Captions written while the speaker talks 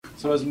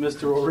So as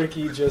Mr.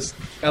 Ulricke just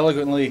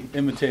elegantly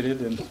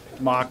imitated and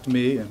mocked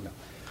me. And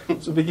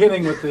so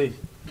beginning with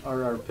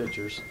our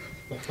pitchers.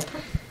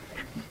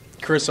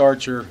 Chris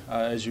Archer,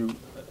 as you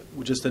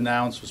just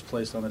announced, was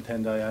placed on a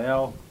 10-day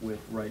IL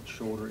with right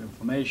shoulder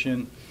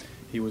inflammation.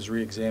 He was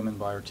re-examined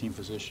by our team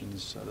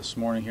physicians this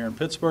morning here in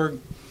Pittsburgh.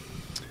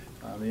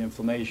 The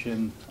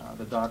inflammation,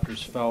 the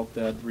doctors felt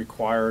that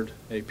required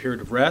a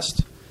period of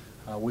rest.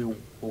 We will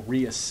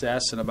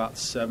reassess in about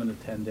 7 to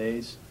 10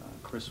 days.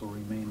 Chris will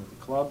remain with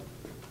the club,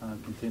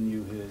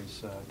 continue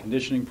his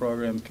conditioning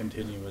program,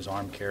 continue his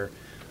arm care,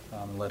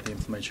 and let the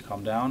inflammation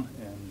calm down,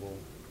 and will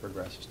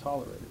progress as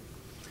tolerated.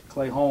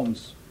 Clay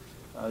Holmes,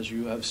 as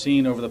you have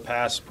seen over the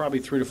past probably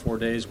 3 to 4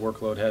 days,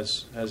 workload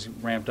has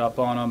ramped up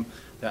on him.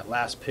 That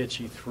last pitch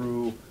he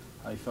threw,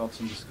 he felt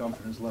some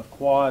discomfort in his left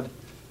quad.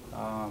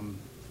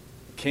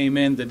 Came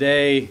in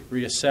today,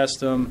 reassessed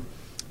him,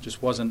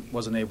 just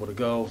wasn't able to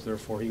go.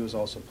 Therefore, he was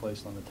also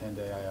placed on the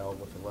 10-day IL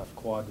with the left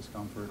quad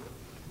discomfort.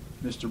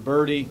 Mr.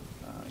 Birdie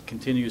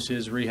continues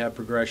his rehab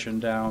progression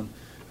down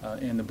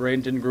in the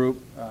Bradenton group.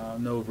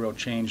 No real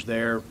change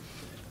there.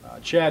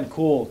 Chad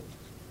Kuhl,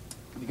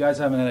 if you guys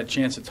haven't had a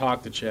chance to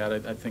talk to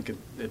Chad, I think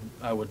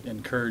I would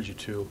encourage you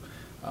to.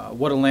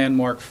 What a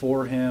landmark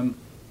for him.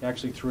 He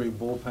actually threw a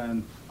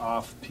bullpen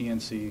off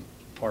PNC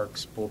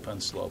Park's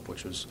bullpen slope,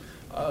 which was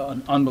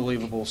an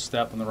unbelievable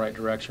step in the right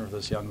direction for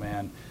this young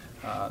man.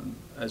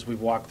 As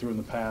we've walked through in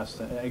the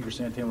past, Edgar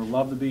Santana would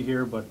love to be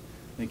here, but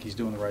I think he's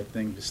doing the right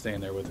thing to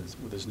staying there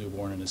with his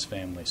newborn and his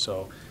family.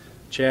 So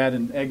Chad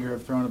and Edgar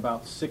have thrown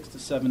about 6 to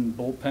 7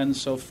 bullpens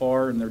so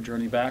far in their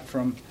journey back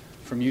from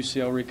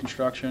UCL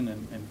reconstruction,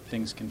 and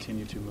things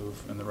continue to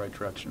move in the right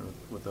direction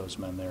with those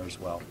men there as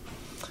well.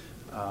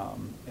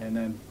 And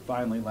then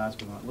finally, last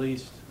but not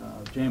least,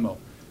 JMO.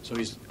 So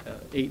he's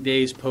 8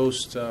 days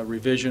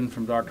post-revision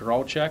from Dr.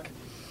 Altchek.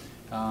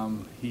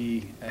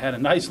 He had a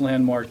nice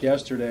landmark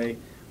yesterday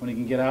when he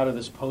can get out of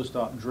this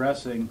post-op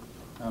dressing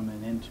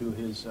and into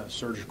his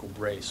surgical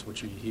brace,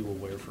 which he will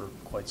wear for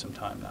quite some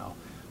time now.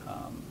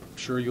 I'm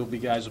sure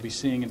guys will be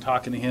seeing and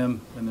talking to him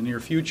in the near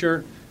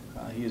future.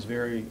 He is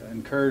very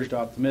encouraged,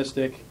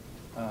 optimistic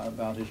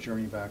about his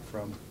journey back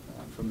from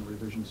the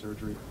revision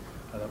surgery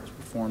that was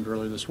performed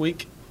earlier this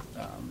week.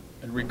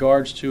 In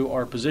regards to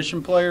our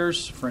position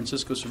players,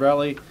 Francisco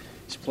Cervelli,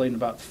 he's played in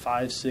about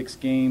 5-6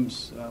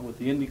 games with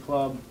the Indy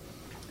Club.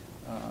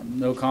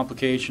 No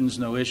complications,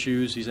 no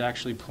issues. He's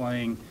actually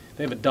playing.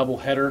 They have a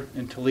doubleheader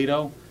in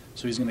Toledo,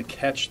 so he's going to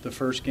catch the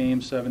first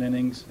game, 7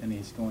 innings, and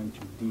he's going to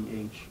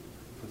DH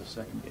for the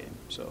second game.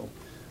 So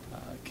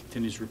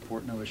continues to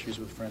report no issues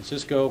with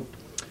Francisco.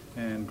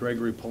 And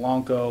Gregory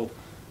Polanco,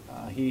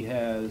 he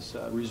has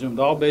resumed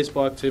all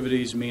baseball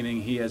activities,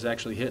 meaning he has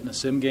actually hit in a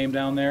sim game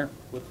down there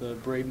with the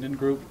Bradenton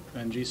group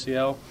and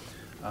GCL,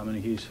 and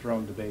he's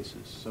thrown to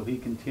bases. So he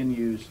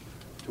continues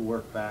to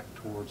work back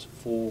towards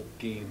full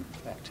game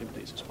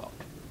activities as well.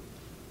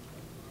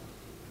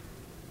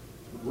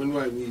 When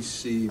might we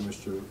see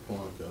Mr.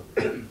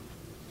 Polanco?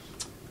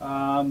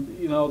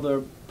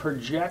 The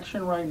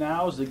projection right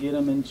now is to get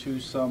him into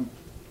some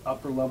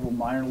upper-level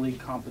minor league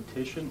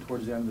competition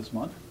towards the end of this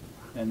month,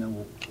 and then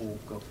we'll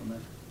go from there.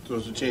 So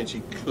there's a chance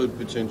he could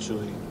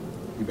potentially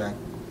be back?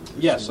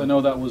 Yes, I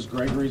know that was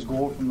Gregory's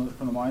goal from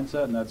the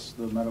mindset, and that's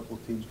the medical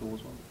team's goal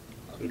as well.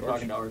 So you're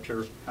talking to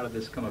Archer. How did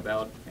this come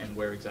about, and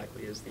where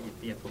exactly is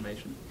the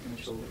inflammation in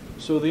the shoulder?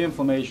 So the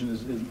inflammation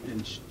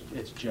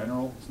it's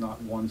general. It's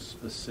not one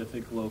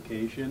specific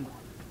location.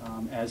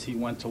 As he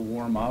went to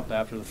warm up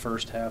after the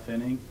first half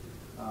inning,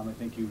 I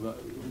think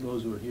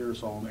those who were here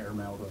saw him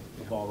airmail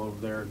the ball over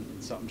there,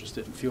 and something just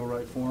didn't feel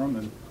right for him,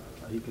 and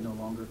he could no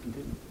longer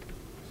continue.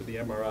 So the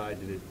MRI,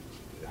 did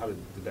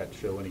that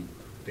show any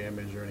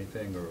damage or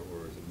anything,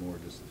 or is it more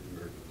just,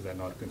 or is that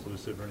not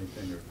conclusive or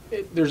anything?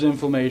 There's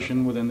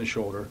inflammation within the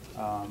shoulder,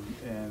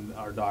 and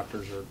our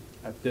doctors are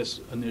at this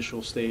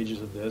initial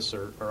stages of this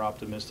are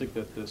optimistic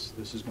that this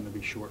is going to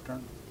be short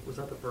term. Was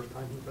that the first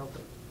time he felt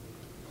it?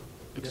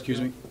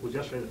 Excuse me? Was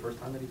yesterday the first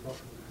time that he felt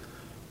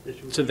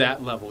it? To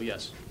that level,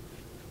 yes.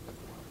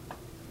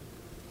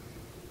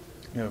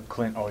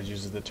 Clint always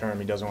uses the term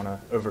he doesn't want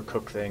to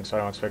overcook things, so I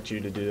don't expect you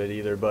to do that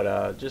either.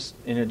 But just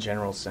in a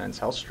general sense,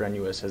 how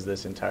strenuous has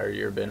this entire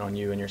year been on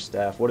you and your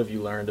staff? What have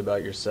you learned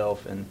about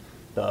yourself and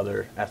the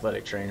other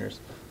athletic trainers?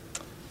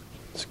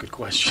 That's a good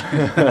question.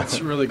 That's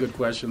a really good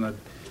question. I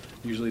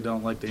usually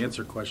don't like to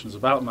answer questions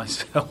about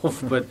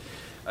myself, but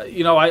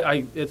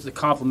it's a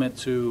compliment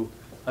to,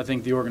 I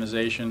think, the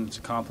organization. It's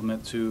a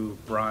compliment to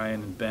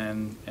Brian and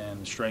Ben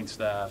and the strength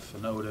staff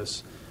and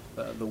Otis,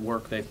 the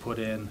work they've put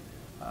in.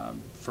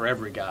 For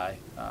every guy,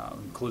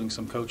 including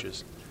some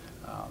coaches.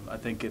 I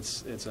think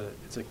it's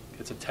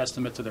a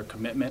testament to their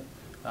commitment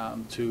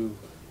to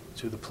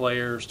the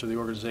players, to the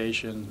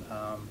organization,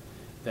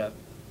 that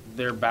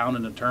they're bound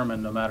and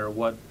determined, no matter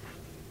what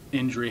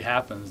injury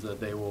happens, that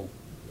they will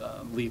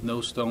leave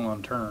no stone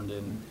unturned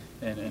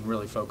and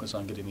really focus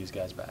on getting these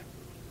guys back.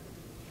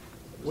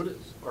 What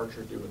does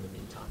Archer do in the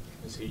meantime?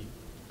 Is he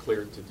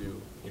cleared to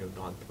do,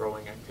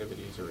 non-throwing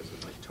activities, or is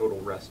it like total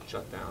rest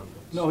shutdown?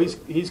 No,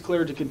 he's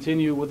cleared to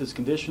continue with his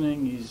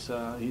conditioning. He's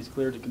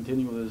cleared to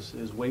continue with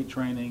his weight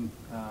training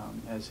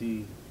as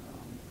he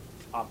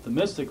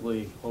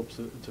optimistically hopes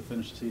to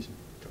finish the season.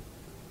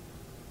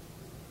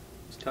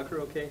 Is Tucker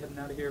okay heading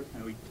out of here? I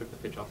know we took the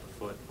pitch off the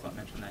foot. Clint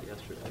mentioned that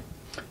yesterday.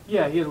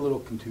 Yeah, he had a little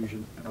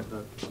contusion of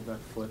that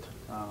foot.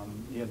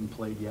 He hadn't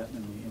played yet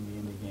in the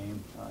Indy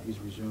game. He's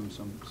resumed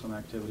some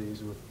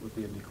activities with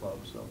the Indy club.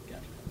 So.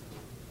 Gotcha.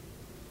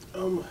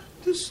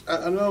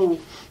 I know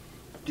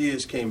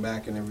Diaz came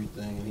back and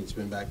everything, and he's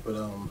been back, but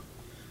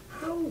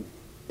how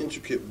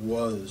intricate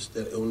was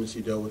that illness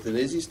he dealt with, and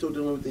is he still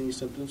dealing with any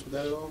symptoms with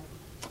that at all?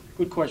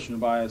 Good question,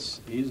 Tobias.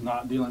 He's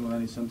not dealing with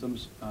any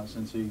symptoms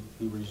since he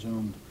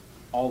resumed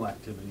all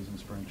activities in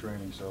spring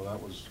training. So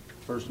that was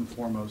first and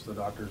foremost. The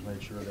doctors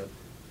made sure that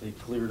they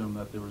cleared him,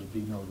 that there would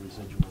be no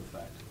residual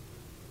effect.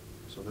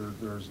 So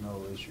there's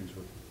no issues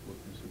with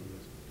his